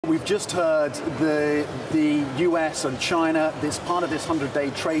We've just heard the U.S. and China, this part of this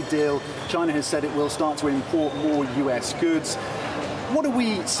 100-day trade deal. China has said it will start to import more U.S. goods. What are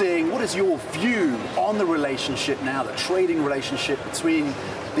we seeing? What is your view on the relationship now, the trading relationship between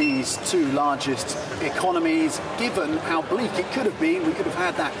these two largest economies, given how bleak it could have been? We could have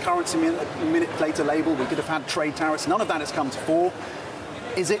had that currency manipulator label. We could have had trade tariffs. None of that has come to fore.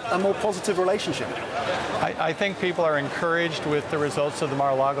 Is it a more positive relationship? I think people are encouraged with the results of the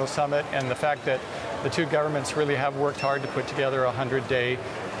Mar-a-Lago summit and the fact that the two governments really have worked hard to put together a 100-day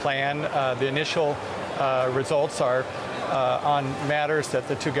plan. The initial results are on matters that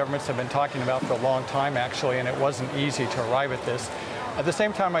the two governments have been talking about for a long time, actually, and it wasn't easy to arrive at this. At the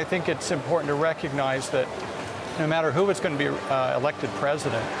same time, I think it's important to recognize that no matter who is going to be elected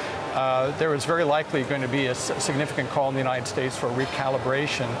president, there is very likely going to be a significant call in the United States for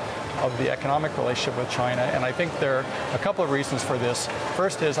recalibration of the economic relationship with China, and I think there are a couple of reasons for this.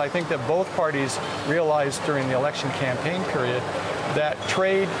 First is I think that both parties realized during the election campaign period that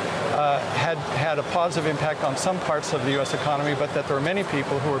trade had a positive impact on some parts of the U.S. economy, but that there were many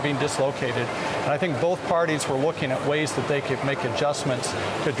people who were being dislocated. And I think both parties were looking at ways that they could make adjustments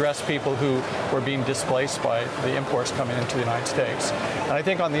to address people who were being displaced by the imports coming into the United States. And I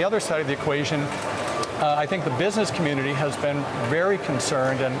think on the other side of the equation, I think the business community has been very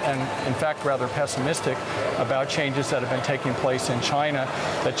concerned and in fact rather pessimistic about changes that have been taking place in China,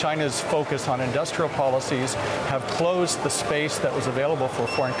 that China's focus on industrial policies have closed the space that was available for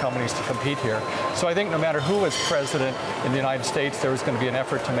foreign companies to compete here. So I think no matter who is president in the United States, there is going to be an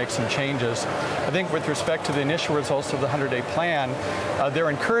effort to make some changes. I think with respect to the initial results of the 100-day plan, they're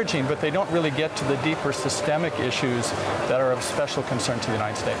encouraging, but they don't really get to the deeper systemic issues that are of special concern to the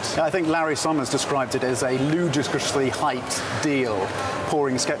United States. I think Larry Summers described it as a ludicrously hyped deal,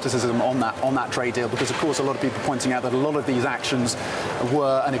 pouring skepticism on that trade deal, because of course a lot of people pointing out that a lot of these actions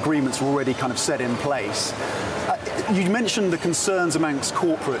were and agreements were already kind of set in place. You mentioned the concerns amongst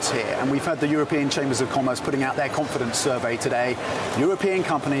corporates here, and we've had the European Chambers of Commerce putting out their confidence survey today. European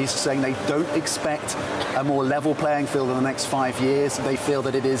companies saying they don't expect a more level playing field in the next 5 years. They feel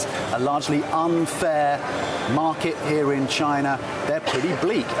that it is a largely unfair market here in China. They're pretty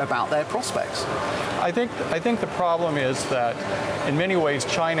bleak about their prospects. I think the problem is that in many ways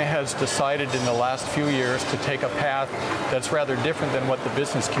China has decided in the last few years to take a path that's rather different than what the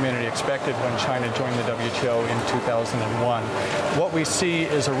business community expected when China joined the WTO in 2001. What we see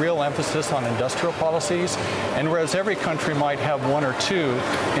is a real emphasis on industrial policies, and whereas every country might have one or two,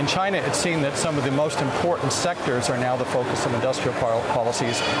 in China it's seen that some of the most important sectors are now the focus of industrial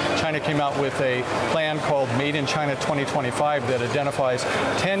policies. China came out with a plan called Made in China 2025 that identifies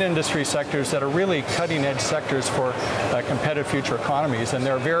 10 industry sectors that are really cutting-edge sectors for competitive future economies, and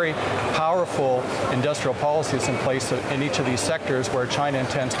there are very powerful industrial policies in place in each of these sectors where China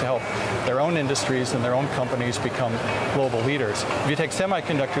intends to help their own industries and their own companies become global leaders. If you take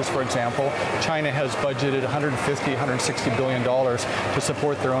semiconductors, for example, China has budgeted $150, $160 billion to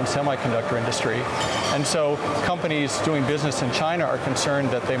support their own semiconductor industry. And so companies doing business in China are concerned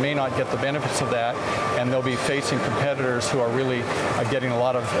that they may not get the benefits of that, and they'll be facing competitors who are really getting a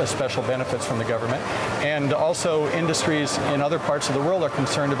lot of special benefits from the government. And also industries in other parts of the world are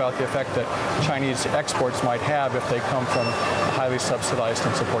concerned about the effect that Chinese exports might have if they come from highly subsidized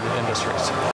and supported industries.